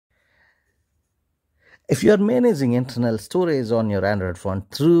If you are managing internal storage on your Android phone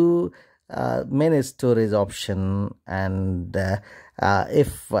through manage storage option, and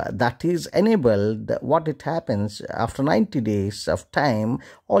if that is enabled, what it happens after 90 days of time,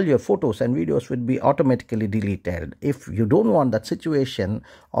 all your photos and videos would be automatically deleted. If you don't want that situation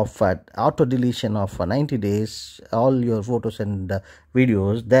of auto deletion of 90 days all your photos and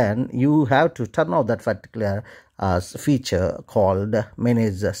videos, then you have to turn off that particular feature called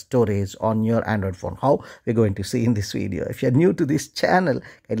manage storage on your Android phone. How we're going to see in this video. If you're new to this channel,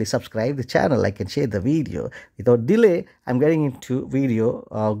 kindly subscribe the channel, like and share the video. Without delay, I'm getting into video,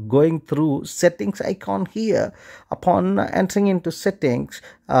 going through settings icon here. Upon entering into settings,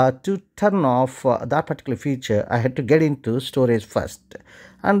 to turn off that particular feature, I had to get into storage first.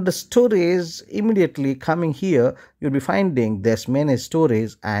 And the storage, immediately coming here, you'll be finding this manage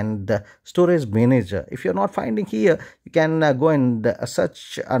storage and storage manager. If you're not finding here, you can go and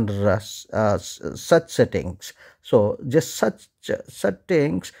search under such settings. So just such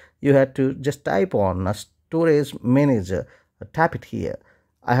settings, you have to just type on storage manager, tap it here.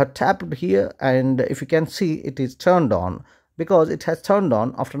 I have tapped here, and if you can see, it is turned on. Because it has turned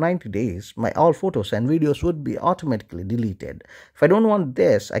on, after 90 days, my all photos and videos would be automatically deleted. If I don't want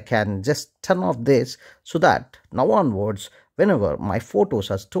this, I can just turn off this, so that now onwards, whenever my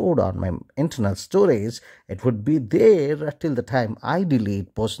photos are stored on my internal storage, it would be there till the time I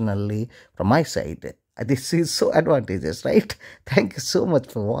delete personally from my side. This is so advantageous, right? Thank you so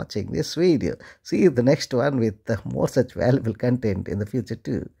much for watching this video. See you in the next one with more such valuable content in the future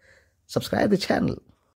too. Subscribe the channel.